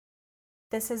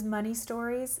This is Money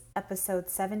Stories, Episode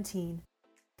 17,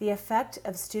 The Effect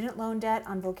of Student Loan Debt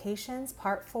on Vocations,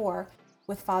 Part 4,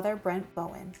 with Father Brent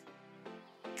Bowen.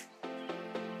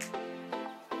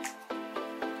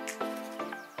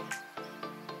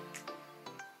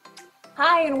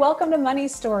 Hi, and welcome to Money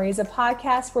Stories, a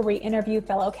podcast where we interview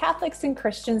fellow Catholics and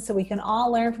Christians so we can all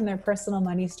learn from their personal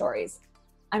money stories.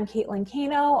 I'm Caitlin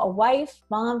Cano, a wife,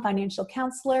 mom, financial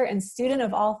counselor, and student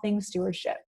of all things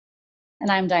stewardship. And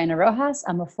I'm Diana Rojas.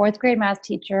 I'm a fourth grade math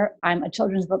teacher. I'm a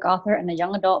children's book author and a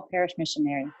young adult parish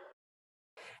missionary.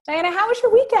 Diana, how was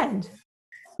your weekend?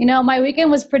 You know, my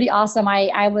weekend was pretty awesome.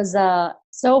 I was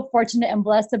so fortunate and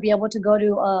blessed to be able to go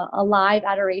to a live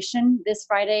adoration this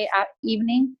Friday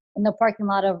evening in the parking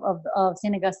lot of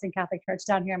St. Augustine Catholic Church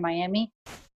down here in Miami.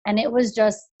 And it was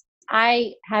just,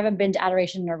 I haven't been to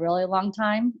adoration in a really long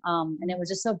time. And it was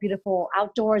just so beautiful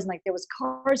outdoors, and like there was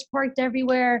cars parked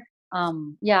everywhere.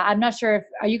 Yeah, I'm not sure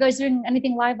are you guys doing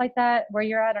anything live like that where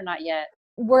you're at or not yet?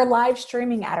 We're live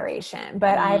streaming adoration,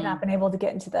 but I have not been able to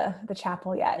get into the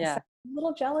chapel yet. Yeah. So I'm a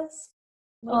little jealous.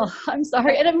 I'm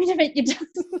sorry. I don't mean to make you jealous.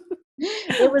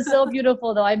 It was so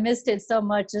beautiful though. I missed it so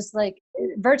much. Just like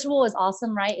virtual is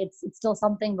awesome, right? It's still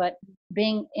something, but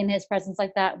being in his presence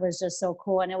like that was just so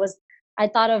cool. And I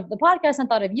thought of the podcast and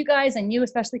thought of you guys and you,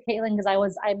 especially Caitlin,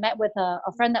 because I met with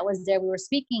a friend that was there. We were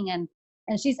speaking and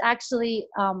she's actually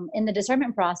in the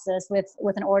discernment process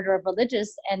with an order of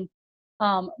religious. And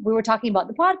we were talking about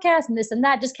the podcast and this and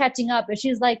that, just catching up. And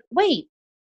she's like, wait,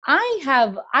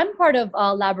 I'm part of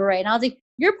Labouré. And I was like,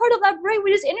 you're part of Labouré?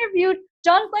 We just interviewed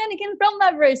John Flanagan from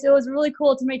Labouré. So it was really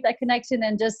cool to make that connection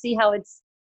and just see how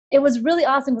it was really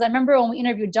awesome. Because I remember when we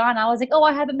interviewed John, I was like, oh,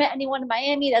 I haven't met anyone in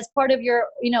Miami that's part of your,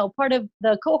 part of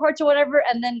the cohorts or whatever.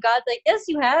 And then God's like, yes,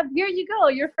 you have. Here you go.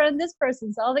 You're a friend of this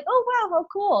person. So I was like, oh, wow, how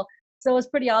cool. So it was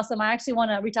pretty awesome. I actually want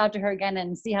to reach out to her again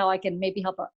and see how I can maybe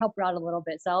help her out a little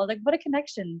bit. So I was like, what a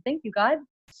connection. Thank you, God.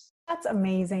 That's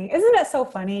amazing. Isn't it so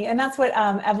funny? And that's what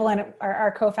Evelyn,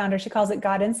 our co-founder, she calls it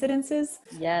God incidences.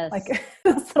 Yes. Like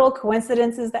those little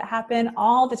coincidences that happen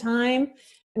all the time.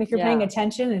 And if you're paying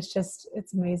attention,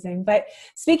 it's amazing. But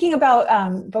speaking about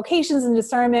vocations and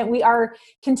discernment, we are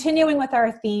continuing with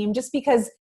our theme just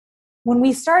because when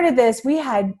we started this, we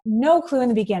had no clue in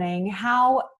the beginning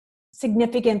how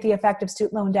significant the effect of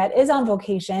student loan debt is on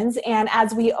vocations. And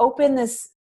as we open this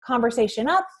conversation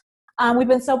up, we've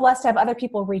been so blessed to have other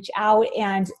people reach out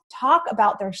and talk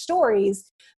about their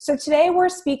stories. So today we're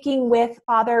speaking with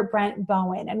Father Brent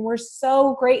Bowen, and we're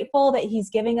so grateful that he's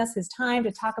giving us his time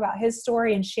to talk about his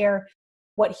story and share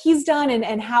what he's done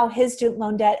and how his student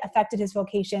loan debt affected his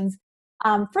vocations,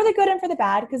 for the good and for the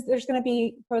bad, because there's going to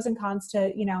be pros and cons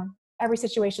to, every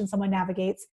situation someone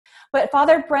navigates. But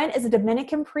Father Brent is a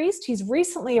Dominican priest. He's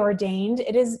recently ordained.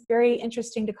 It is very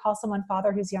interesting to call someone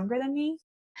father who's younger than me.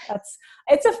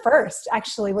 It's a first,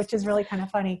 actually, which is really kind of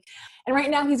funny. And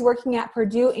right now he's working at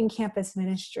Purdue in campus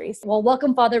ministries. Well,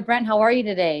 welcome, Father Brent. How are you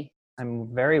today?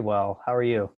 I'm very well. How are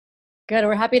you? Good.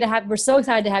 We're so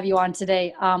excited to have you on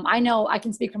today. I know I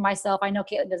can speak for myself. I know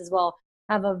Caitlin does as well.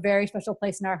 Have a very special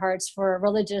place in our hearts for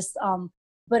religious,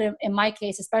 but in my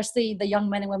case, especially the young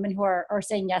men and women who are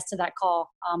saying yes to that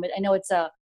call. I know it's a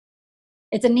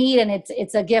need and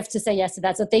it's a gift to say yes to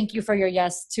that. So thank you for your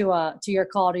yes to your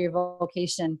call, to your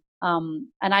vocation. And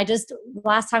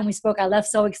last time we spoke, I left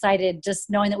so excited just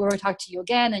knowing that we were talking to you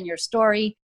again and your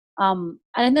story. And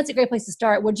I think that's a great place to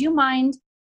start. Would you mind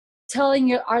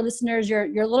telling our listeners your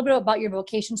little bit about your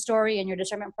vocation story and your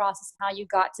discernment process and how you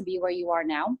got to be where you are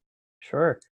now?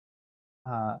 Sure.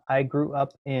 I grew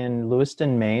up in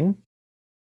Lewiston, Maine,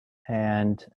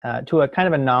 and to a kind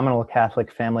of a nominal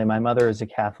Catholic family. My mother is a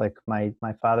Catholic. My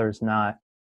father is not.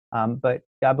 But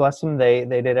God bless them. They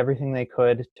did everything they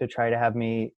could to try to have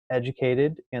me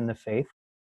educated in the faith.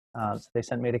 So they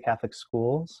sent me to Catholic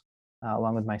schools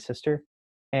along with my sister.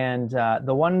 And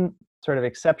the one sort of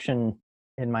exception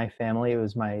in my family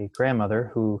was my grandmother,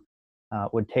 who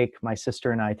would take my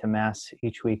sister and I to Mass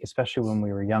each week, especially when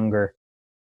we were younger.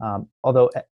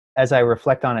 Although, as I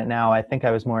reflect on it now, I think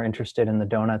I was more interested in the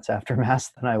donuts after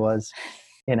Mass than I was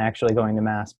in actually going to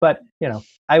Mass. But,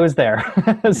 I was there.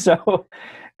 So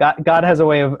God has a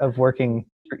way of working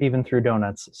even through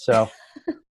donuts. So,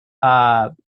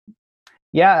 I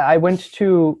went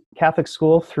to Catholic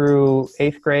school through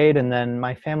 8th grade, and then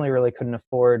my family really couldn't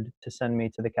afford to send me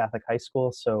to the Catholic high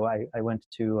school. So I went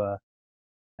to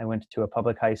a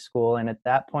public high school. And at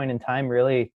that point in time,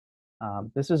 really,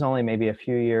 this was only maybe a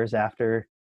few years after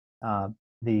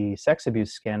the sex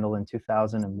abuse scandal in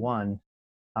 2001.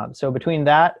 So between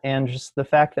that and just the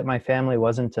fact that my family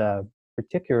wasn't a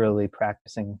particularly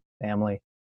practicing family,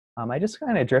 I just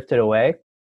kind of drifted away.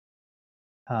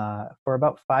 for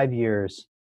about 5 years.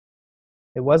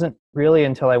 It wasn't really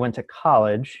until I went to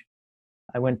college.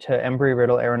 I went to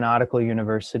Embry-Riddle Aeronautical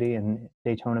University in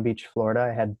Daytona Beach, Florida.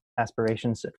 I had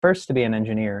aspirations at first to be an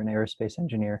engineer, an aerospace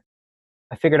engineer.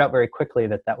 I figured out very quickly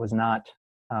that that was not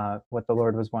what the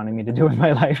Lord was wanting me to do in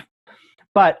my life.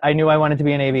 But I knew I wanted to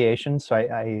be in aviation, so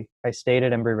I stayed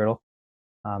at Embry-Riddle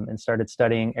and started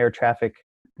studying air traffic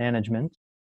management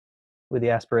with the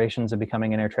aspirations of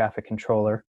becoming an air traffic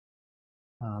controller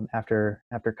after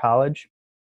college.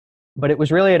 But it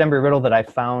was really at Embry-Riddle that I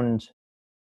found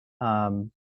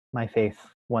my faith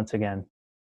once again.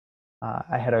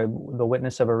 I had the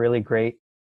witness of a really great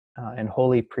and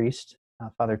holy priest,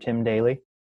 Father Tim Daly,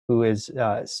 who is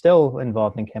still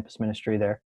involved in campus ministry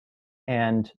there.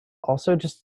 And also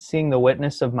just seeing the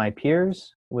witness of my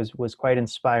peers was quite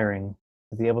inspiring,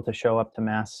 to be able to show up to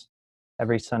Mass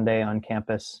every Sunday on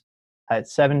campus at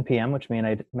 7 p.m., which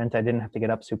meant I didn't have to get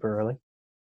up super early.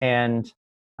 And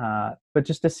but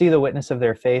just to see the witness of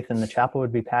their faith, and the chapel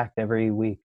would be packed every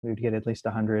week. We would get at least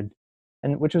 100,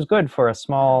 and which was good for a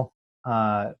small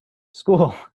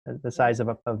school the size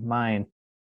of mine.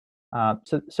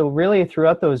 So really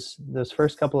throughout those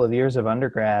first couple of years of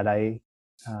undergrad, I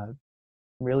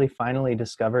really finally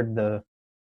discovered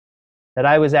that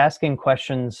I was asking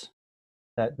questions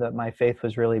that my faith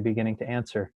was really beginning to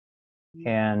answer.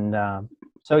 And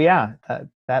so yeah,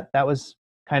 that was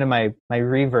kind of my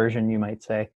reversion, you might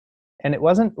say. And it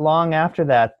wasn't long after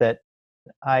that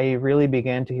I really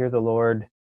began to hear the Lord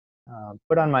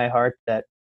put on my heart that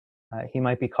he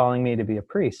might be calling me to be a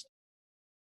priest.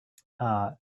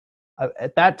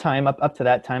 At that time, up to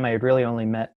that time, I had really only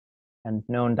met and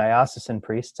known diocesan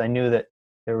priests. I knew that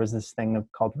there was this thing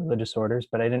called religious orders,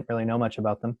 but I didn't really know much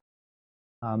about them.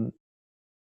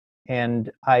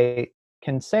 And I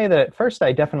can say that at first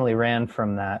I definitely ran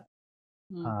from that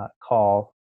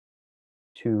call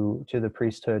to the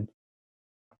priesthood.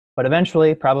 But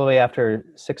eventually, probably after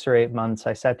 6 or 8 months,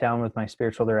 I sat down with my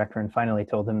spiritual director and finally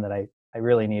told him that I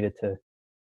really needed to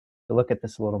look at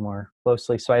this a little more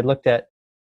closely. So I looked at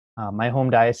my home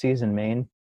diocese in Maine.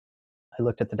 I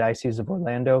looked at the Diocese of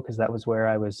Orlando, because that was where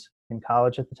I was in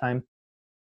college at the time.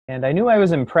 And I knew I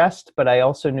was impressed, but I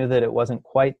also knew that it wasn't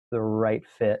quite the right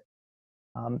fit.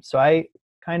 So I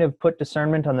kind of put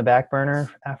discernment on the back burner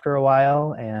after a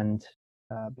while and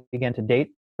began to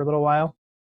date for a little while.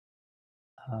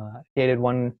 Dated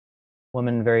one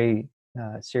woman very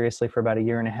seriously for about 1.5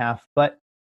 years. But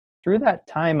through that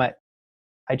time, I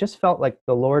just felt like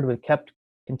the Lord kept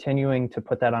continuing to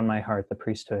put that on my heart, the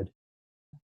priesthood.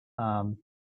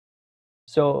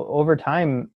 So over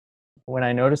time, when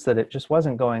I noticed that it just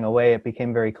wasn't going away, it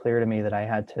became very clear to me that I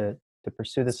had to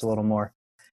pursue this a little more.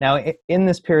 Now, in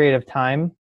this period of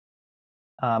time,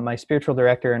 my spiritual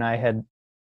director and I had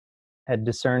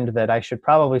discerned that I should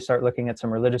probably start looking at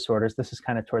some religious orders. This is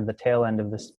kind of toward the tail end of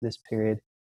this period.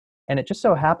 And it just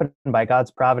so happened by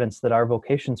God's providence that our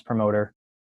vocations promoter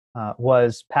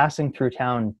was passing through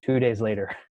town 2 days later.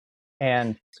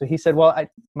 And so he said, well,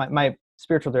 my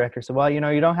spiritual director said, well, you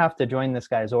don't have to join this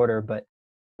guy's order, but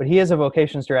he is a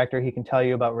vocations director. He can tell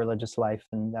you about religious life,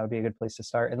 and that would be a good place to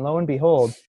start. And lo and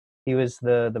behold, he was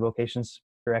the vocations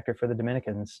director for the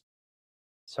Dominicans.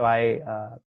 So I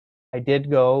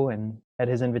did go, and at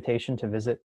his invitation, to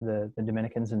visit the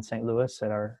Dominicans in St. Louis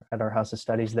at our house of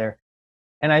studies there.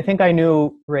 And I think I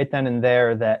knew right then and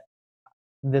there that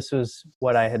this was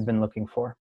what I had been looking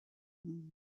for.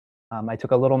 I took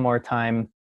a little more time.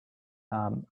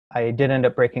 I did end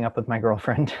up breaking up with my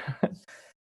girlfriend,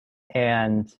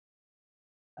 and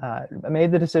I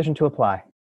made the decision to apply.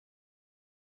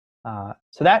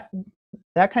 So that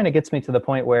kind of gets me to the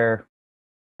point where,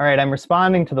 all right, I'm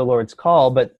responding to the Lord's call,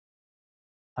 but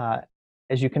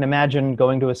as you can imagine,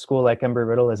 going to a school like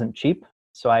Embry-Riddle isn't cheap.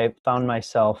 So I found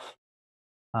myself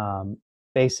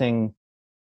facing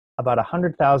about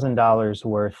 $100,000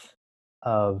 worth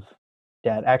of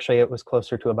debt. Actually, it was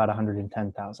closer to about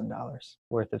 $110,000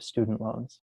 worth of student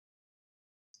loans.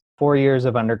 4 years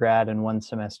of undergrad and 1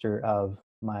 semester of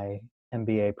my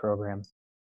MBA program.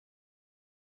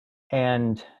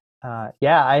 And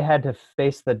I had to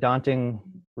face the daunting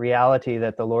reality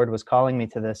that the Lord was calling me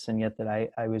to this, and yet that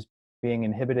I was being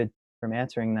inhibited from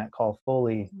answering that call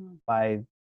fully by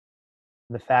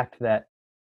the fact that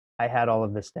I had all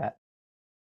of this debt.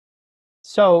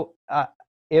 So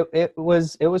it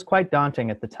was quite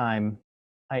daunting at the time.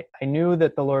 I knew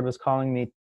that the Lord was calling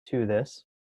me to this.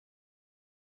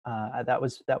 That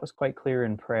was quite clear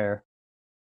in prayer.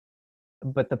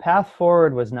 But the path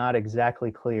forward was not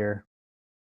exactly clear.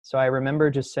 So I remember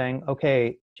just saying,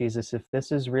 okay, Jesus, if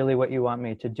this is really what you want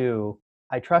me to do,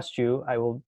 I trust you. I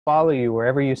will follow you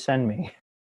wherever you send me.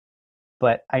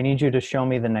 but I need you to show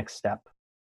me the next step.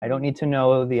 I don't need to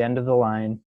know the end of the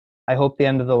line. I hope the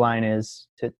end of the line is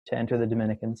to enter the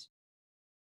Dominicans,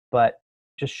 but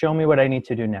just show me what I need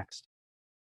to do next.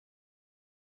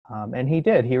 And he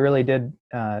did. He really did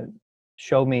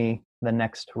show me the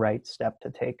next right step to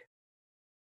take.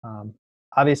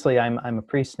 Obviously, I'm a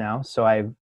priest now, so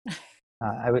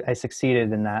I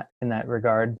succeeded in that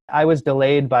regard. I was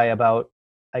delayed by about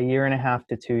a year and a half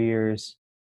to 2 years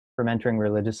from entering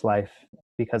religious life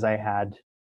because I had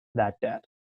that debt.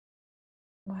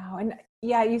 Wow. And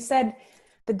yeah, you said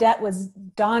the debt was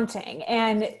daunting,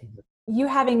 and you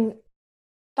having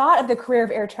thought of the career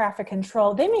of air traffic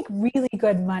control, they make really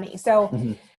good money.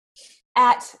 So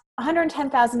at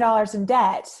 $110,000 in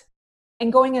debt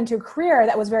and going into a career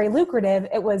that was very lucrative,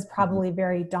 it was probably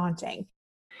very daunting.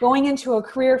 Going into a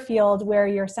career field where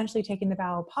you're essentially taking the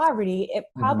vow of poverty, it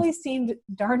probably seemed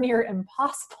darn near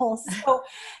impossible. So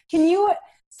can you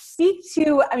speak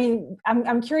to, I mean,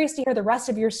 I'm curious to hear the rest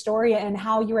of your story and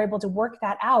how you were able to work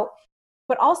that out.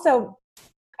 But also,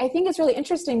 I think it's really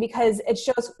interesting because it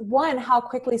shows, one, how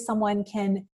quickly someone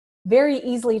can very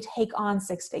easily take on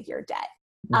six-figure debt.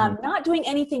 Not doing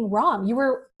anything wrong. You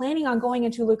were planning on going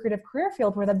into a lucrative career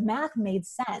field where the math made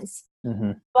sense.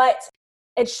 But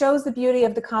it shows the beauty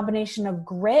of the combination of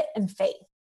grit and faith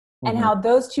and how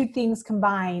those two things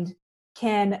combined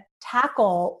can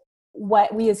tackle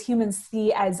what we as humans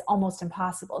see as almost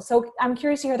impossible. So I'm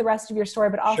curious to hear the rest of your story,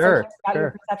 but also about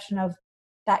your perception of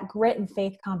that grit and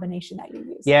faith combination that you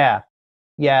use.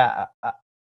 Yeah.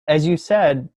 As you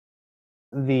said,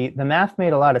 the math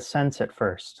made a lot of sense at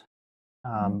first.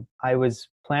 I was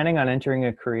planning on entering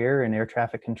a career in air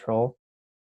traffic control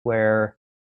where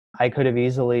I could have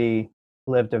easily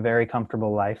lived a very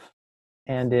comfortable life,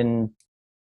 and in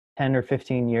 10 or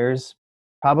 15 years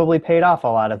probably paid off a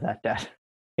lot of that debt.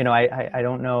 I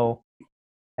don't know.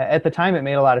 At the time, it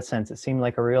made a lot of sense. It seemed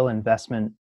like a real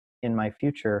investment in my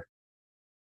future.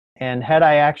 And had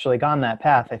I actually gone that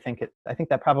path, I think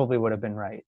that probably would have been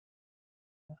right.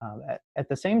 At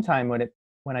the same time,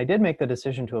 when I did make the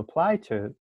decision to apply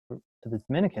to the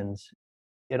Dominicans,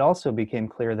 it also became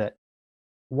clear that,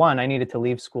 one, I needed to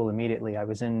leave school immediately. I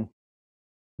was in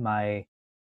my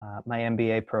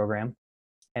MBA program,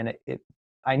 and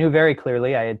I knew very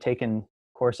clearly, I had taken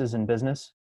courses in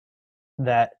business,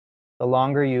 that the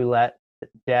longer you let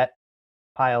debt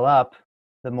pile up,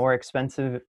 the more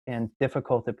expensive and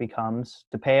difficult it becomes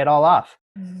to pay it all off.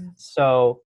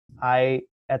 So I,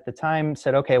 at the time,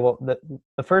 said, okay, well,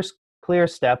 the first clear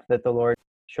step that the Lord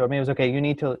showed me was, okay, you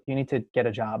need to get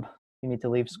a job. You need to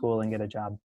leave school and get a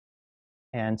job.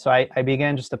 And so I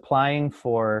began just applying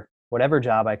for whatever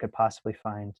job I could possibly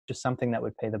find, just something that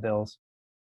would pay the bills.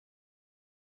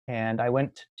 And I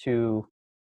went to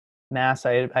Mass.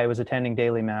 I was attending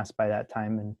daily Mass by that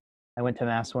time, and I went to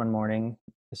Mass one morning.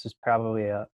 This was probably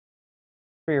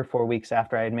 3 or 4 weeks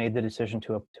after I had made the decision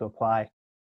to apply.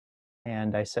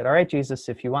 And I said, all right, Jesus,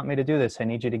 if you want me to do this, I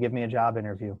need you to give me a job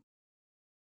interview.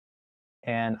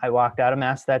 And I walked out of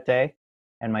Mass that day,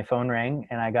 and my phone rang,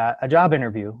 and I got a job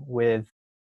interview with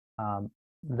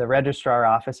the registrar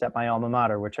office at my alma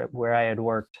mater, where I had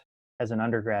worked as an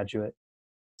undergraduate.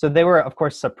 So they were, of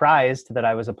course, surprised that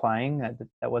I was applying.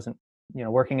 That wasn't,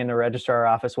 working in the registrar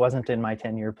office wasn't in my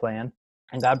 10-year plan.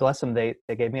 And God bless them, they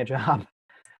gave me a job.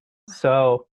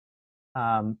 So,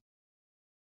 so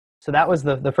that was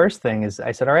the first thing. Is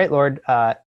I said, all right, Lord,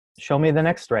 show me the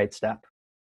next right step.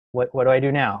 What do I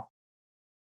do now?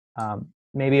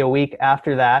 Maybe a week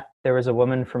after that, there was a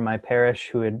woman from my parish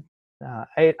who had,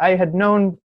 I had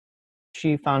known,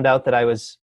 she found out that I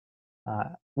was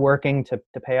working to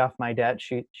pay off my debt.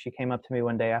 She came up to me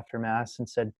one day after Mass and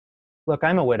said, look,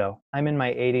 I'm a widow. I'm in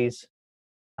my 80s.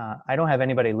 I don't have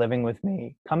anybody living with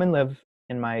me. Come and live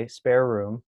in my spare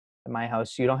room at my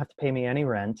house. You don't have to pay me any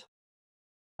rent.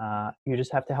 You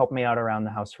just have to help me out around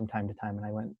the house from time to time. And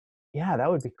I went, yeah,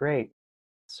 that would be great.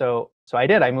 So I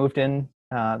did. I moved in.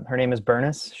 Her name is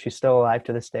Bernice. She's still alive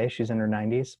to this day. She's in her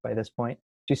 90s by this point.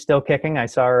 She's still kicking. I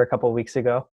saw her a couple of weeks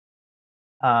ago.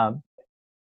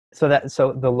 So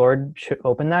the Lord should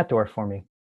open that door for me.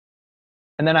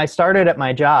 And then I started at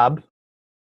my job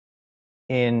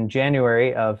in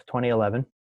January of 2011.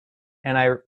 And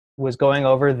I was going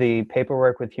over the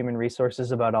paperwork with Human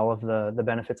Resources about all of the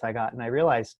benefits I got. And I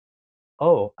realized,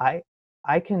 I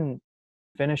can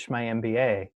finish my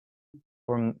MBA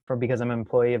because I'm an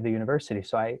employee of the university.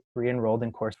 So I re-enrolled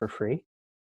in course for free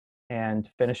and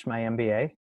finished my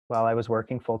MBA while I was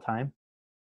working full time.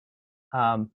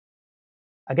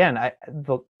 Again, I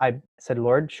said,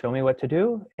 Lord, show me what to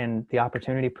do. And the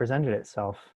opportunity presented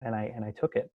itself, and I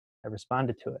took it. I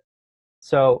responded to it.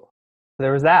 So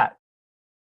there was that.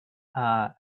 uh,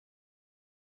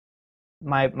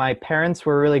 my parents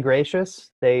were really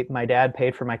gracious. My dad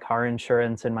paid for my car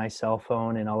insurance and my cell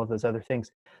phone and all of those other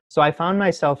things. So I found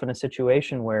myself in a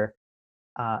situation where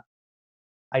uh,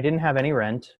 I didn't have any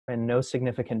rent and no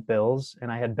significant bills,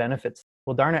 and I had benefits.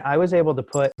 Well, darn it, I was able to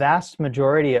put vast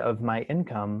majority of my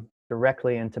income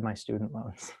directly into my student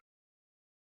loans,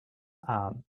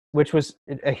 which was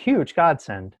a huge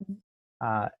godsend.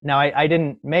 Now, I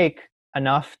didn't make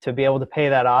enough to be able to pay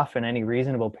that off in any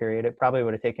reasonable period. It probably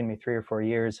would have taken me 3 or 4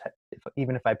 years,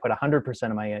 even if I put 100%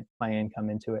 of my income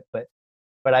into it.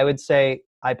 But I would say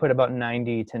I put about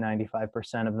 90 to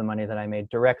 95% of the money that I made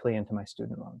directly into my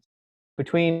student loans.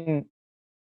 Between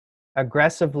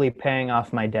aggressively paying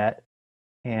off my debt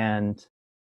and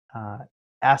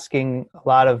asking a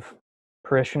lot of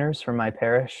parishioners from my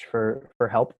parish for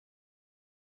help,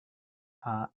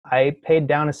 I paid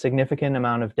down a significant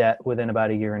amount of debt within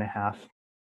about a year and a half.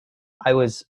 I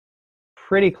was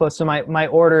pretty close. So my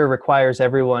order requires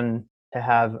everyone to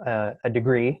have a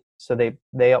degree. So they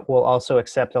will also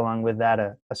accept along with that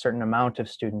a certain amount of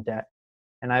student debt.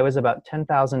 And I was about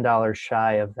 $10,000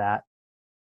 shy of that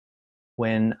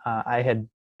when I had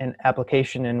an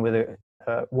application in with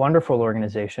a wonderful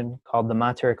organization called the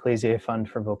Mater Ecclesiae Fund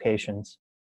for Vocations.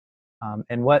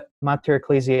 And what Mater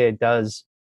Ecclesiae does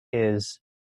is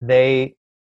they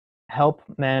help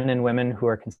men and women who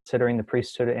are considering the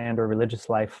priesthood and or religious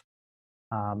life,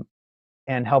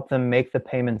 and help them make the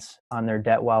payments on their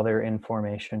debt while they're in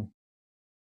formation.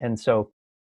 And so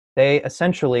they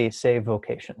essentially save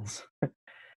vocations.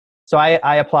 So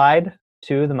I applied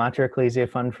to the Mater Ecclesiae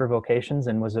Fund for Vocations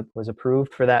and was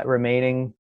approved for that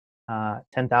remaining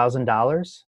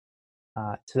 $10,000.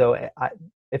 So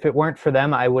if it weren't for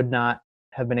them, I would not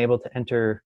have been able to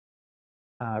enter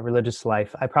religious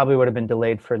life. I probably would have been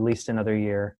delayed for at least another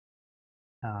year,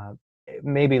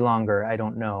 maybe longer, I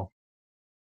don't know.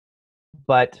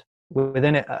 But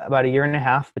within about a year and a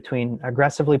half, between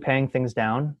aggressively paying things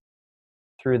down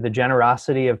through the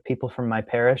generosity of people from my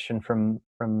parish and from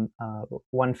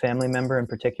one family member in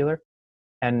particular,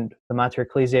 and the Mater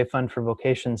Ecclesiae Fund for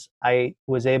Vocations, I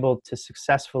was able to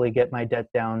successfully get my debt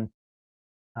down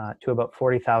to about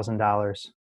 $40,000.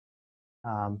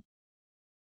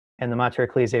 And the Mater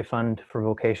Ecclesiae Fund for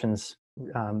Vocations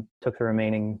took the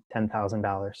remaining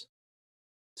 $10,000.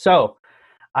 So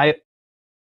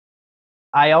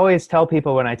I always tell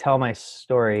people when I tell my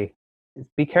story,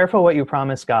 be careful what you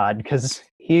promise God, because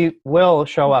He will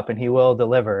show up and He will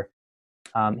deliver.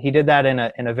 He did that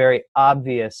in a very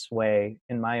obvious way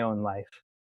in my own life,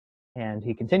 and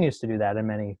He continues to do that in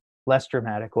many less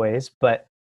dramatic ways. But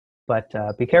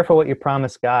be careful what you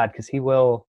promise God, because He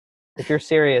will. If you're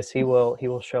serious, He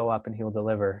will show up and He will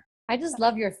deliver. I just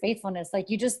love your faithfulness. Like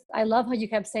I love how you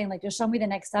kept saying, like, just show me the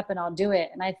next step and I'll do it.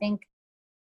 And I think,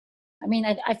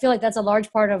 I feel like that's a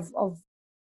large part of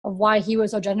why He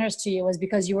was so generous to you, was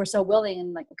because you were so willing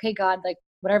and like, okay, God, like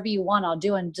whatever you want, I'll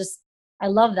do. And just, I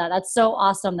love that. That's so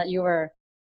awesome that you were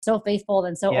so faithful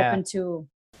and so open to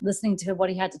listening to what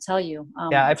He had to tell you.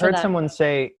 I've heard someone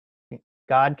say,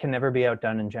 God can never be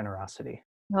outdone in generosity.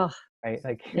 Oh, right?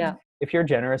 Like, yeah. If you're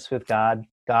generous with God,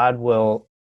 God will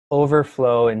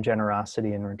overflow in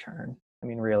generosity in return. I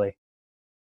mean, really.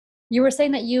 You were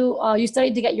saying that you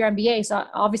studied to get your MBA, so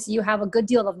obviously you have a good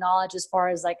deal of knowledge as far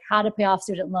as like how to pay off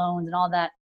student loans and all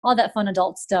that fun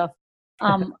adult stuff.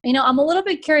 I'm a little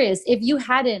bit curious, if you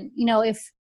hadn't,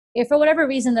 if for whatever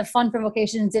reason the Fund for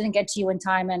Vocations didn't get to you in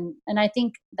time, and I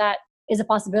think that is a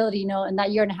possibility, in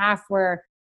that year and a half where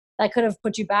that could have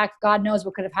put you back, God knows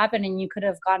what could have happened and you could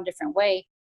have gone a different way.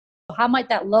 How might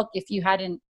that look if you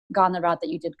hadn't gone the route that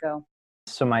you did go?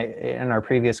 So in our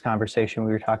previous conversation,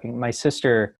 we were talking, my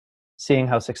sister, seeing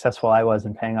how successful I was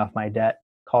in paying off my debt,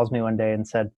 calls me one day and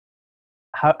said,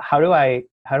 how do I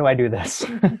do this?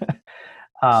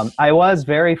 I was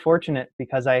very fortunate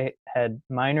because I had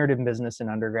minored in business in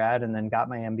undergrad and then got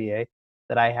my MBA,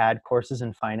 that I had courses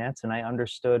in finance and I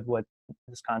understood what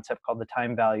this concept called the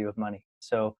time value of money.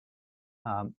 So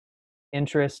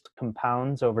interest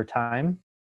compounds over time,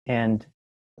 and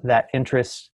that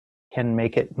interest can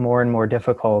make it more and more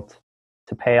difficult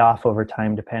to pay off over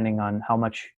time, depending on how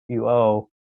much you owe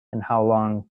and how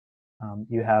long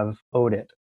you have owed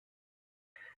it.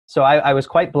 So I was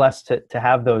quite blessed to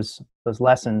have those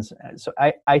lessons. So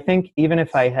I think even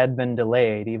if I had been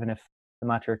delayed, even if the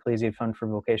Mater Ecclesiae Fund for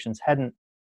Vocations hadn't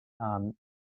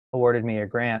awarded me a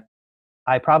grant,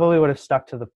 I probably would have stuck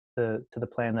to the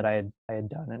plan that I had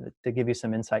done. And to give you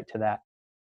some insight to that,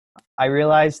 I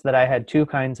realized that I had two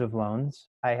kinds of loans.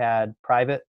 I had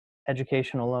private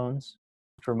educational loans,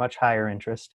 which were much higher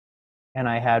interest, and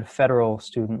I had federal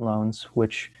student loans,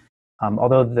 which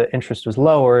Although the interest was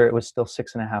lower, it was still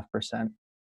 6.5%.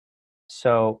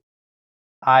 So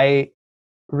I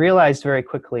realized very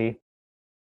quickly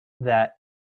that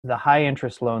the high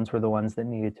interest loans were the ones that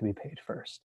needed to be paid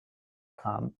first.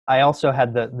 I also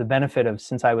had the benefit of,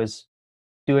 since I was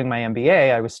doing my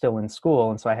MBA, I was still in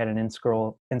school, and so I had an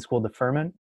in-school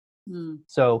deferment.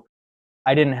 So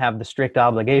I didn't have the strict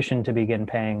obligation to begin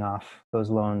paying off those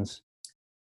loans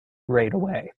right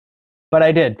away, but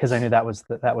I did because I knew that was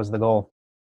the goal.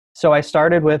 So I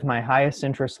started with my highest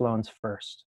interest loans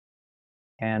first,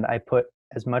 and I put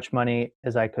as much money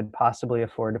as I could possibly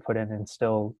afford to put in and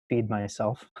still feed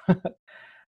myself.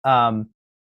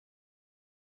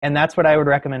 And that's what I would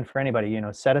recommend for anybody.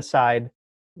 Set aside,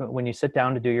 when you sit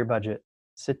down to do your budget,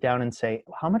 sit down and say,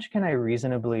 how much do I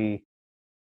reasonably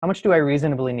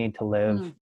need to live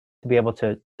to be able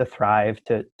to thrive,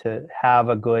 to have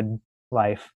a good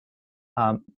life?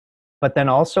 But then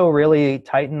also really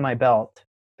tighten my belt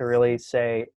to really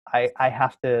say, I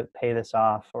have to pay this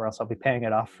off, or else I'll be paying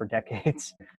it off for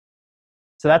decades.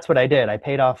 So that's what I did. I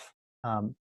paid off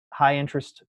high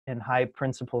interest and high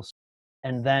principal,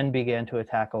 and then began to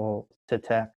tackle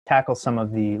some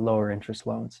of the lower interest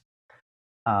loans.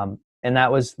 And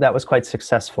that was quite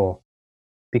successful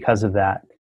because of that.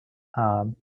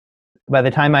 By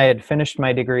the time I had finished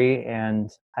my degree and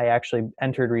I actually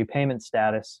entered repayment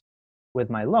status with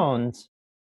my loans,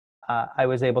 I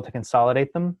was able to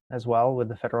consolidate them as well with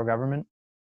the federal government,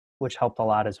 which helped a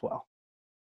lot as well.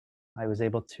 I was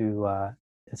able to,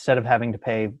 instead of having to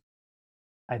pay,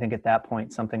 I think at that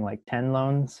point, something like 10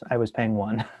 loans, I was paying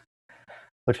one,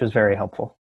 which was very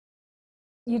helpful.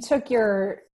 You took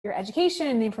your education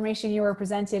and the information you were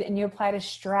presented, and you applied a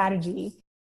strategy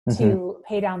to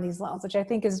pay down these loans, which I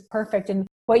think is perfect. And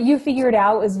what you figured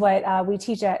out is what we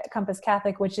teach at Compass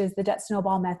Catholic, which is the debt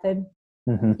snowball method,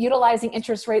 utilizing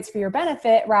interest rates for your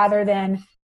benefit rather than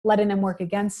letting them work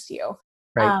against you.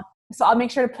 Right. So I'll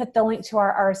make sure to put the link to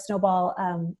our snowball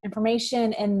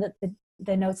information in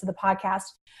the notes of the podcast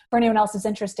for anyone else who's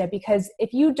interested, because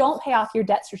if you don't pay off your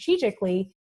debt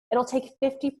strategically, it'll take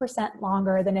 50%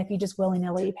 longer than if you just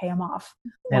willy-nilly pay them off.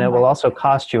 And it will also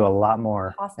cost you a lot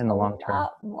more in the long term. A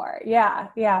lot more.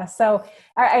 Yeah. So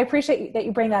I appreciate that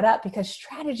you bring that up, because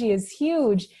strategy is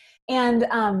huge. And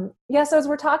so as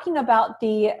we're talking about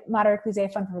the Mater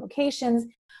Ecclesiae Fund for Vocations,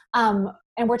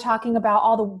 and we're talking about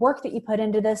all the work that you put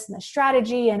into this and the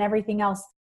strategy and everything else,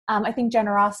 I think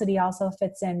generosity also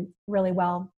fits in really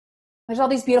well. There's all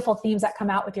these beautiful themes that come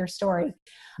out with your story.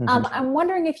 I'm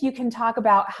wondering if you can talk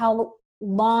about how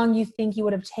long you think you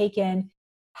would have taken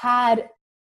had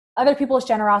other people's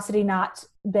generosity not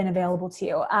been available to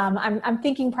you. I'm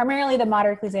thinking primarily the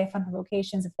Mater Ecclesiae Fund for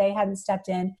Vocations, if they hadn't stepped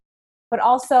in, but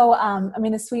also,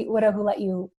 the sweet widow who let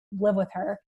you live with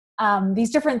her.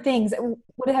 These different things,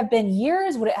 would it have been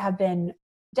years? Would it have been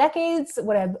decades?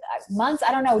 Would it have months?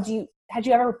 I don't know. Had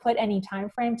you ever put any time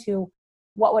frame to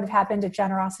what would have happened if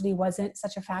generosity wasn't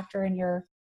such a factor in your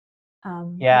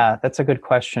Yeah, that's a good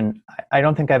question. I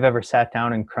don't think I've ever sat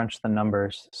down and crunched the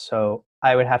numbers, so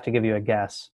I would have to give you a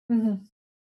guess.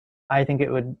 I think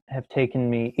it would have taken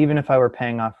me, even if I were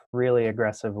paying off really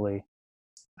aggressively,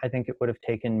 I think it would have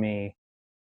taken me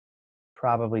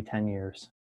probably 10 years.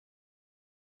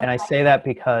 And I say that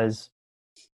because,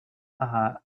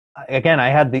 again, I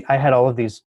had all of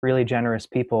these really generous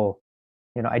people.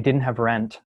 I didn't have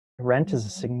rent. Rent is a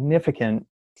significant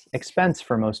expense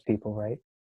for most people, right?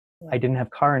 I didn't have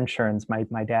car insurance.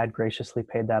 My dad graciously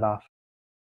paid that off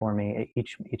for me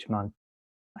each month.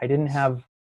 I didn't have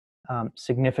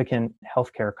significant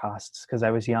healthcare costs because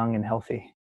I was young and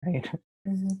healthy, right?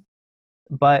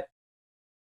 But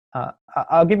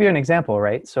I'll give you an example,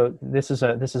 right? So this is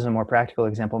a more practical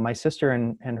example. My sister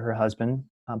and her husband,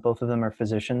 both of them are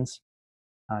physicians.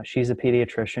 She's a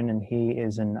pediatrician and he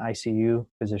is an ICU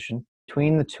physician.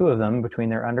 Between the two of them, between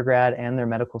their undergrad and their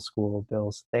medical school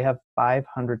bills, they have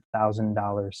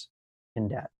 $500,000 in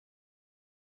debt.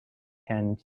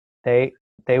 And they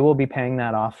will be paying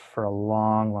that off for a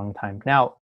long, long time.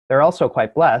 Now, they're also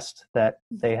quite blessed that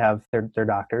they have they're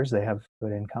doctors, they have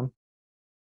good income.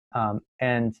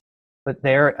 But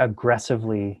they're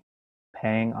aggressively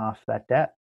paying off that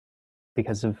debt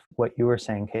because of what you were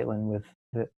saying, Caitlin, with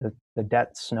the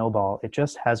debt snowball. It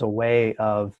just has a way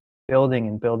of building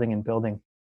and building and building.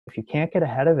 If you can't get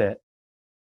ahead of it,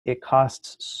 it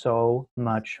costs so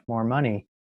much more money,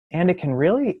 and it can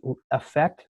really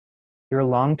affect your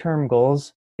long-term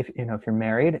goals. If you're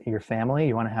married, your family,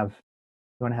 you want to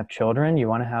have children, you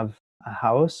want to have a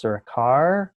house or a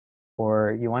car,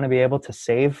 or you want to be able to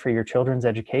save for your children's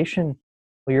education.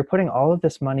 Well, you're putting all of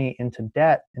this money into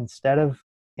debt instead of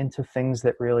into things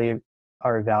that really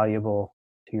are valuable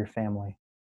to your family.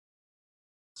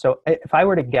 So if I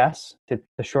were to guess,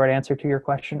 the short answer to your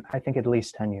question, I think at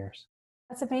least 10 years.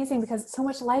 That's amazing because so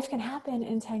much life can happen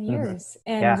in 10 Mm-hmm. years.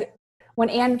 And Yeah. when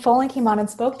Anne Folin came on and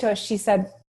spoke to us, she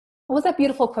said, what was that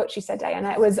beautiful quote she said,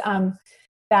 Diana? It was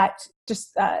that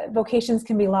just vocations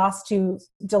can be lost to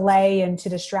delay and to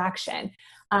distraction.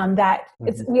 That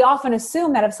it's, we often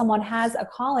assume that if someone has a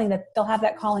calling, that they'll have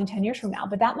that calling 10 years from now,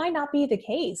 but that might not be the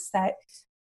case. That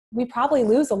we probably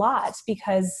lose a lot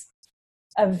because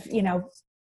of,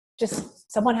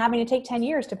 just someone having to take 10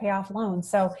 years to pay off loans.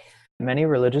 So many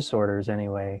religious orders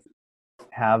anyway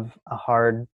have a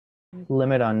hard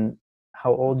limit on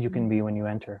how old you can be when you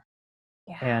enter.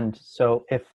 Yeah. And so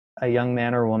if a young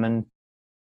man or woman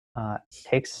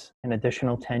takes an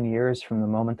additional 10 years from the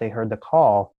moment they heard the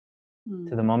call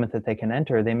to the moment that they can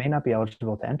enter, they may not be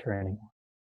eligible to enter anymore.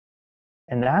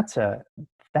 And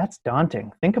that's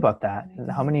daunting. Think about that.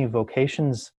 How many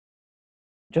vocations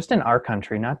just in our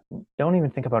country, don't even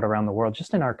think about around the world,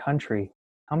 just in our country,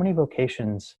 how many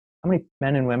vocations, how many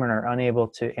men and women are unable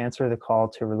to answer the call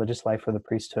to religious life or the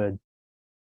priesthood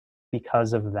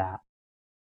because of that?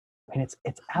 I mean,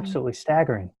 it's absolutely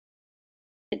staggering.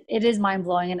 It is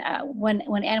mind-blowing. And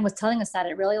when Anne was telling us that,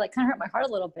 it really kind of hurt my heart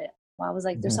a little bit. Well, I was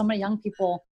like, there's so many young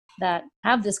people that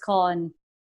have this call, and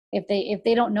if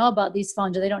they don't know about these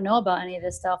funds or they don't know about any of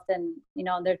this stuff, then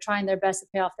they're trying their best to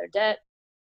pay off their debt,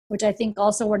 which I think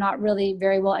also we're not really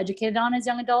very well educated on as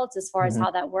young adults as far as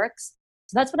how that works.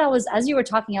 So that's what as you were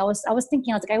talking, I was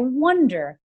thinking, I was like, I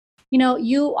wonder,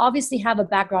 you obviously have a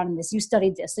background in this, you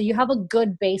studied this, so you have a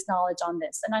good base knowledge on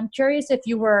this. And I'm curious if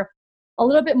you were a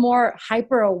little bit more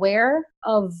hyper aware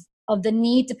of the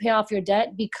need to pay off your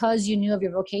debt because you knew of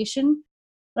your vocation.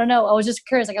 I don't know. I was just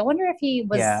curious. I wonder if he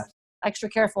was extra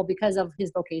careful because of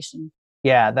his vocation.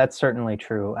 Yeah, that's certainly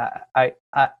true.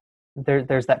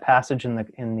 There's that passage in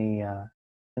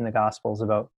the Gospels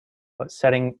about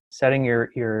setting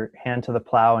your hand to the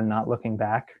plow and not looking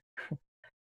back.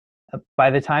 By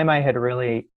the time I had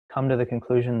really come to the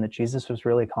conclusion that Jesus was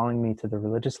really calling me to the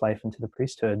religious life and to the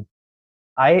priesthood,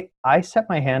 I set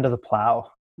my hand to the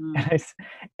plow,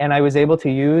 and I was able to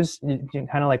use,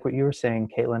 kind of like what you were saying,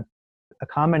 Caitlin, a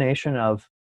combination of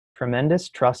tremendous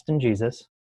trust in Jesus.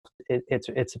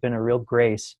 It's been a real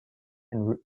grace,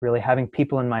 and really having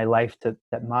people in my life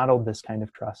that modeled this kind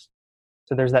of trust.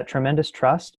 So there's that tremendous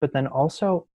trust, but then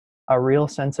also a real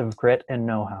sense of grit and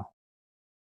know-how.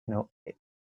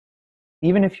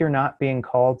 Even if you're not being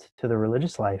called to the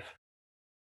religious life,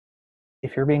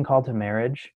 if you're being called to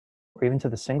marriage or even to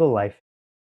the single life,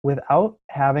 without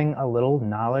having a little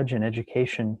knowledge and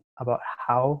education about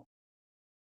how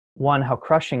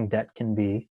crushing debt can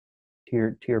be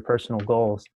to your personal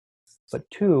goals, but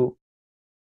two,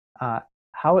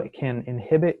 how it can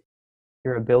inhibit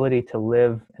your ability to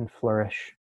live and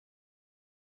flourish.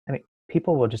 I mean,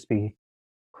 people will just be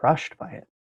crushed by it.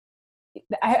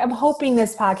 I'm hoping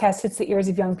this podcast hits the ears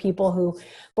of young people who,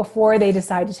 before they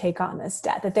decide to take on this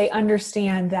debt, that they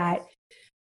understand that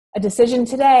a decision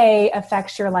today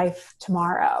affects your life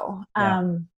tomorrow. Yeah.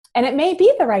 And it may be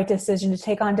the right decision to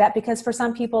take on debt because for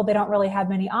some people, they don't really have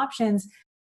many options,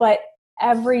 but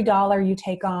every dollar you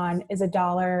take on is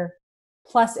 $1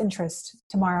 plus interest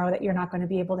tomorrow that you're not going to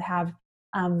be able to have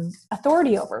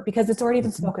authority over because it's already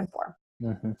been spoken for.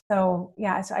 So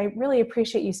so I really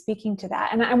appreciate you speaking to that.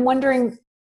 And I'm wondering,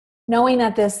 knowing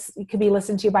that this could be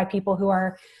listened to by people who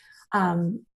are,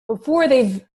 before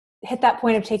they've hit that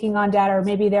point of taking on debt, or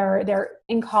maybe they're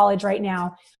in college right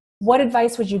now, what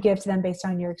advice would you give to them based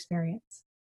on your experience?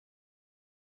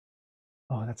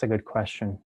 Oh, that's a good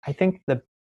question. I think the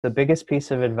biggest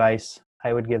piece of advice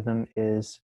I would give them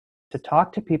is to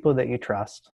talk to people that you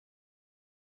trust,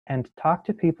 and talk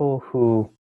to people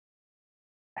who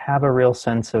have a real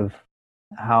sense of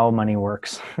how money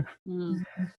works.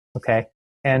 Okay.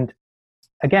 And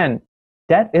again,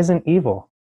 debt isn't evil.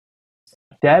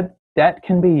 Debt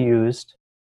can be used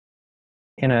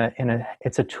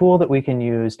it's a tool that we can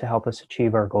use to help us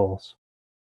achieve our goals,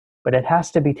 but it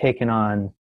has to be taken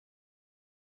on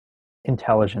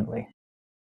intelligently.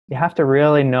 You have to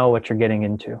really know what you're getting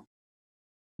into,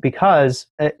 because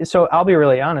so I'll be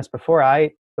really honest, before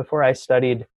I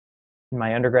studied in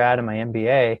my undergrad and my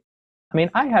MBA, I mean,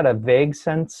 I had a vague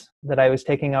sense that I was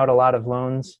taking out a lot of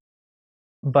loans,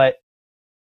 but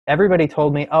everybody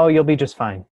told me, oh, you'll be just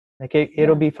fine. Like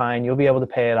it'll be fine. You'll be able to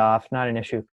pay it off. Not an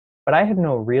issue. But I had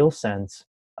no real sense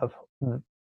of,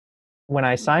 when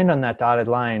I signed on that dotted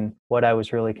line, what I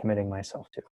was really committing myself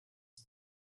to.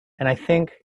 And I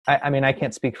think, I mean, I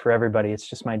can't speak for everybody. It's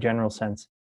just my general sense.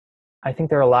 I think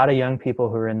there are a lot of young people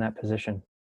who are in that position.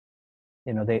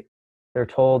 They're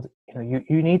told,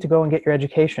 you need to go and get your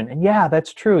education. And yeah,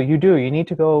 that's true. You do. You need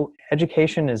to go.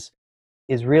 Education is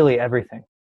really everything.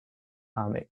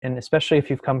 And especially if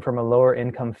you've come from a lower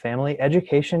income family,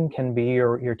 education can be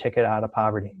your ticket out of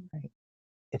poverty. Right?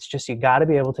 It's just, you got to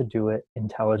be able to do it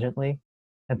intelligently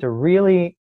and to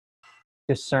really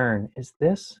discern, is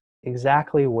this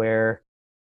exactly where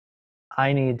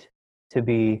I need to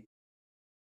be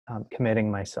committing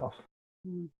myself?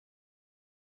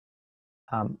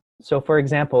 So for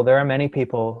example, there are many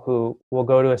people who will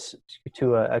go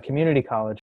to a community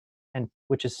college, and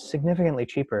which is significantly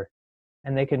cheaper,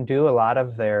 and they can do a lot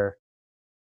of their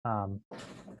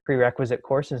prerequisite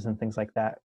courses and things like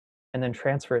that, and then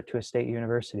transfer it to a state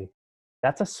university.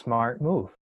 That's a smart move.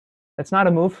 That's not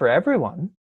a move for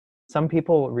everyone. Some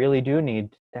people really do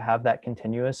need to have that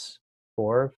continuous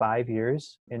 4 or 5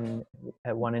 years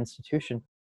at one institution.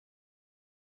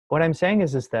 What I'm saying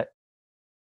is that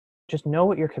just know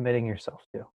what you're committing yourself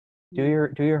to.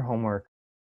 Do your homework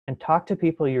and talk to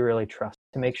people you really trust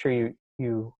to make sure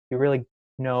you really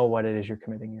know what it is you're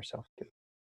committing yourself to.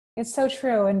 It's so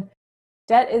true. And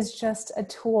debt is just a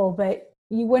tool, but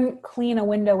you wouldn't clean a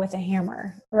window with a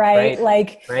hammer, right?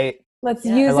 Let's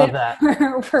use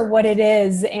it for what it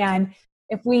is. And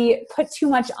if we put too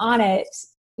much on it,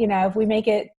 if we make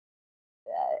it,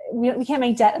 we can't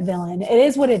make debt a villain. It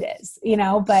is what it is,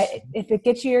 but if it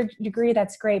gets you your degree,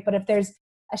 that's great. But if there's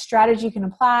a strategy you can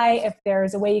apply, if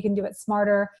there's a way you can do it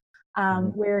smarter,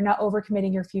 where you're not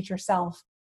overcommitting your future self,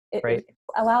 it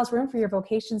allows room for your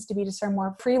vocations to be discerned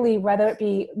more freely, whether it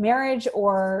be marriage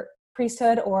or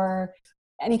priesthood or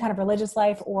any kind of religious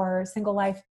life or single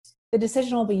life. The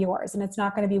decision will be yours, and it's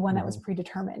not going to be one that was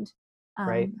predetermined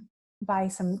by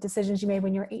some decisions you made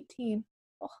when you were 18.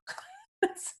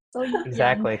 So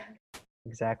Exactly.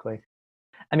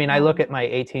 I mean, I look at my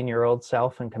 18-year-old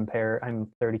self and compare. I'm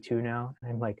 32 now,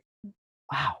 and I'm like,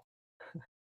 wow.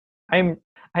 I'm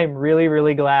really,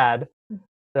 really glad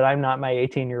that I'm not my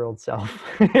 18-year-old self.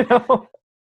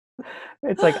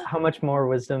 It's like how much more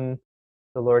wisdom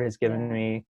the Lord has given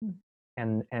me,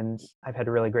 and I've had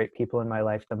really great people in my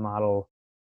life to model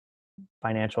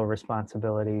financial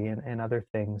responsibility and other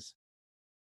things.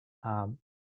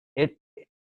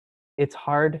 It's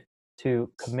hard to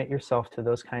commit yourself to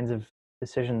those kinds of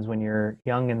decisions when you're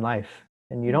young in life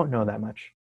and you don't know that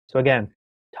much. So again,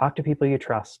 talk to people you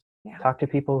trust. Talk to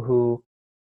people who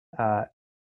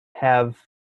have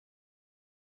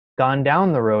gone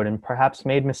down the road and perhaps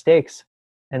made mistakes,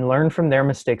 and learn from their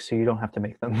mistakes so you don't have to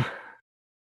make them.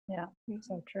 Yeah,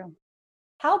 so true.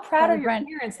 How proud are your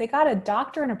parents? They got a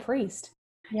doctor and a priest.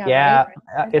 Yeah,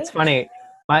 right? It's funny.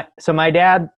 My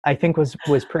dad, I think, was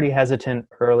pretty hesitant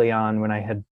early on when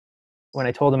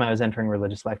I told him I was entering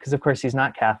religious life, because of course he's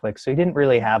not Catholic, so he didn't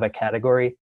really have a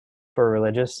category for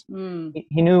religious.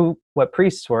 He knew what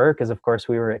priests were, because of course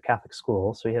we were at Catholic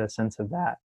school, so he had a sense of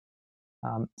that.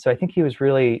 So I think he was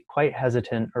really quite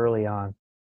hesitant early on.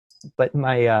 But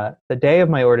the day of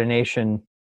my ordination,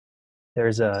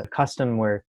 there's a custom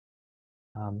where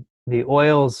the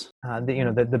oils,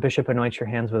 the bishop anoints your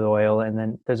hands with oil, and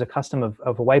then there's a custom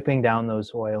of wiping down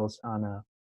those oils on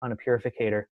a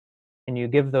purificator, and you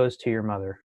give those to your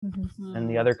mother. And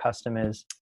the other custom is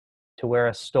to wear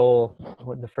a stole,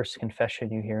 the first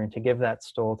confession you hear, and to give that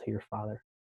stole to your father.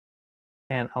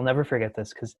 And I'll never forget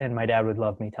this, and my dad would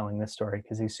love me telling this story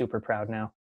because he's super proud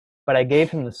now. But I gave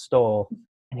him the stole,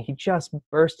 and he just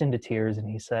burst into tears, and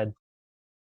he said,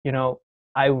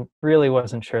 I really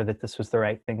wasn't sure that this was the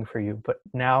right thing for you, but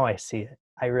now I see it.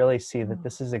 I really see that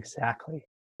this is exactly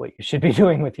what you should be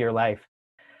doing with your life.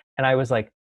 And I was like,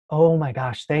 oh my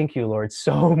gosh, thank you, Lord,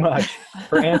 so much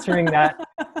for answering that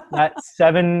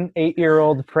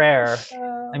 7-8-year-old prayer.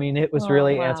 I mean, it was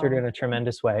really answered in a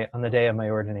tremendous way on the day of my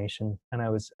ordination. And I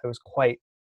was quite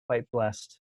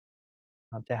blessed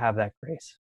to have that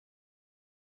grace.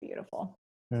 Beautiful.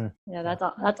 Yeah,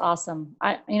 that's awesome.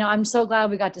 I'm so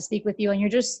glad we got to speak with you, and you're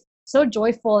just so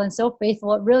joyful and so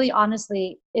faithful. It really,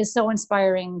 honestly, is so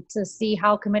inspiring to see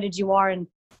how committed you are, and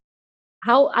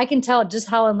how I can tell just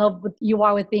how in love you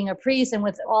are with being a priest and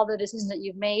with all the decisions that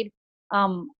you've made.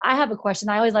 I have a question.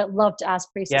 I always love to ask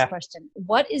priests this question.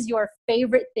 What is your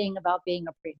favorite thing about being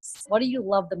a priest? What do you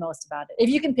love the most about it? If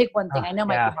you can pick one thing, I know it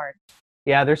might be hard.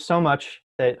 Yeah, there's so much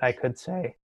that I could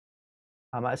say.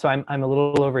 So I'm a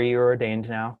little over a year ordained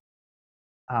now.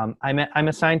 I'm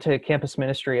assigned to campus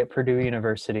ministry at Purdue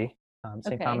University,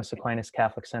 St. Thomas Aquinas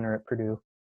Catholic Center at Purdue.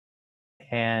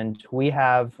 And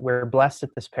we're blessed at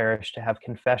this parish to have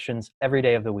confessions every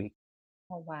day of the week.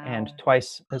 Oh, wow. And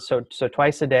twice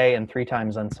a day and 3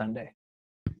 times on Sunday.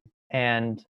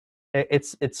 And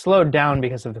it's slowed down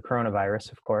because of the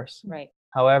coronavirus, of course. Right.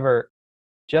 However,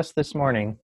 just this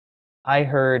morning, I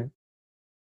heard,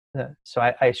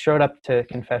 I showed up to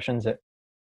confessions at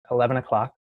 11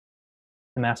 o'clock.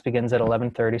 The Mass begins at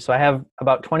 11:30, so I have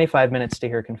about 25 minutes to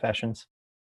hear confessions.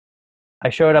 I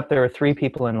showed up, there were 3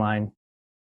 people in line,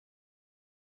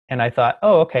 and I thought,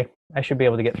 oh, okay, I should be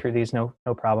able to get through these, no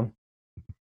problem.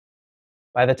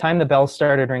 By the time the bell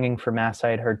started ringing for Mass, I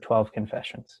had heard 12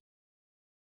 confessions.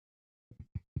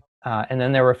 And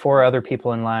then there were 4 other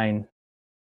people in line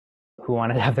who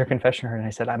wanted to have their confession heard, and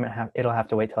I said, it'll have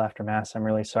to wait till after Mass. I'm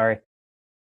really sorry.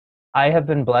 I have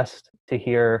been blessed to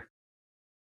hear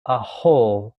a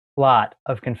whole lot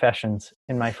of confessions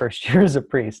in my first year as a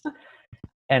priest.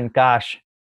 And gosh,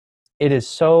 it is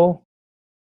so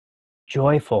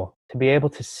joyful to be able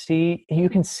to see, you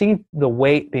can see the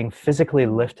weight being physically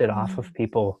lifted off of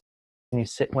people when you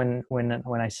sit, when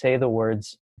I say the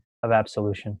words of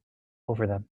absolution over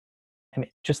them. I mean,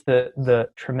 just the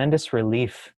tremendous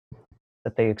relief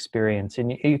that they experience.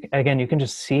 And you can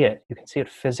just see it. You can see it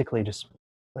physically, just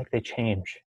like they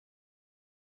change.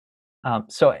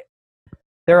 So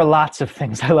there are lots of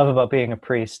things I love about being a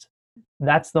priest.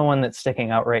 That's the one that's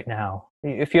sticking out right now.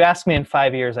 If you ask me in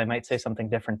 5 years, I might say something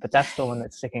different, but that's the one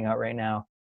that's sticking out right now,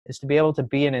 is to be able to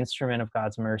be an instrument of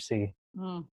God's mercy.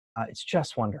 It's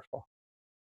just wonderful.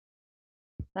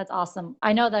 That's awesome.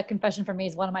 I know that confession for me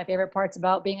is one of my favorite parts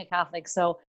about being a Catholic.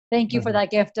 So thank you for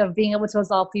that gift of being able to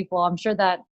absolve people. I'm sure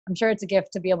it's a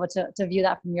gift to be able to view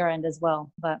that from your end as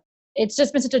well. But it's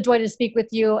just been such a joy to speak with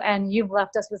you, and you've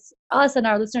left us and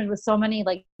our listeners with so many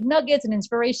like nuggets and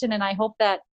inspiration. And I hope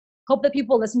that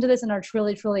people listen to this and are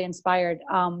truly, truly inspired.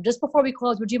 Just before we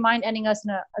close, would you mind ending us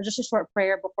in just a short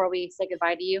prayer before we say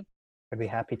goodbye to you? I'd be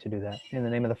happy to do that. In the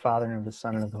name of the Father, and of the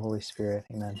Son, and of the Holy Spirit.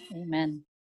 Amen. Amen.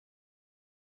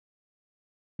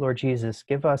 Lord Jesus,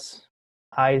 give us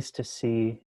eyes to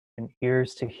see and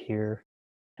ears to hear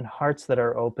and hearts that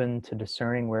are open to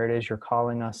discerning where it is you're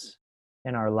calling us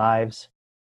in our lives.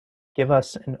 Give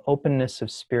us an openness of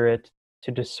spirit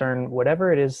to discern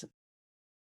whatever it is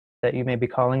that you may be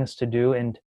calling us to do.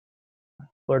 And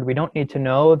Lord, we don't need to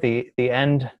know the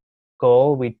end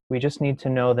goal. We just need to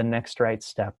know the next right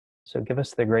step. So give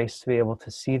us the grace to be able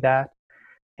to see that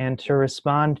and to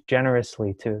respond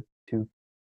generously, to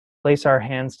place our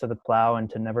hands to the plow and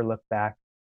to never look back,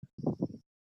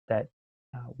 that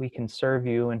we can serve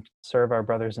you and serve our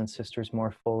brothers and sisters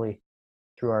more fully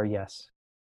through our yes.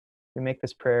 We make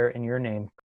this prayer in your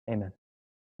name. Amen.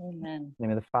 Amen. In the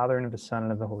name of the Father, and of the Son,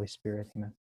 and of the Holy Spirit.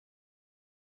 Amen.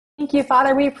 Thank you,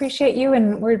 Father. We appreciate you,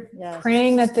 and we're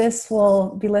praying that this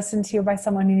will be listened to by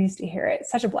someone who needs to hear it.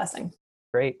 Such a blessing.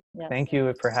 Great. Yes. Thank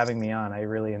you for having me on. I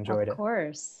really enjoyed it. Of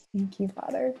course. Thank you,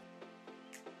 Father.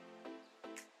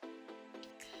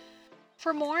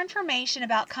 For more information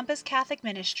about Compass Catholic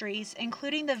Ministries,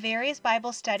 including the various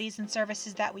Bible studies and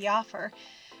services that we offer,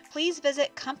 please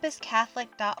visit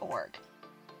compasscatholic.org.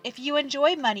 If you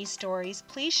enjoy Money Stories,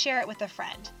 please share it with a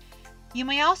friend. You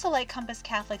may also like Compass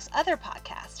Catholic's other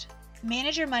podcast,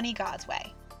 Manage Your Money God's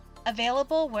Way,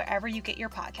 available wherever you get your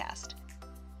podcast.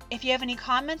 If you have any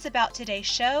comments about today's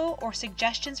show or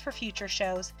suggestions for future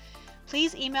shows,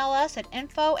 please email us at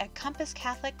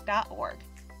info@compasscatholic.org.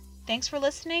 Thanks for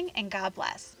listening, and God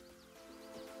bless.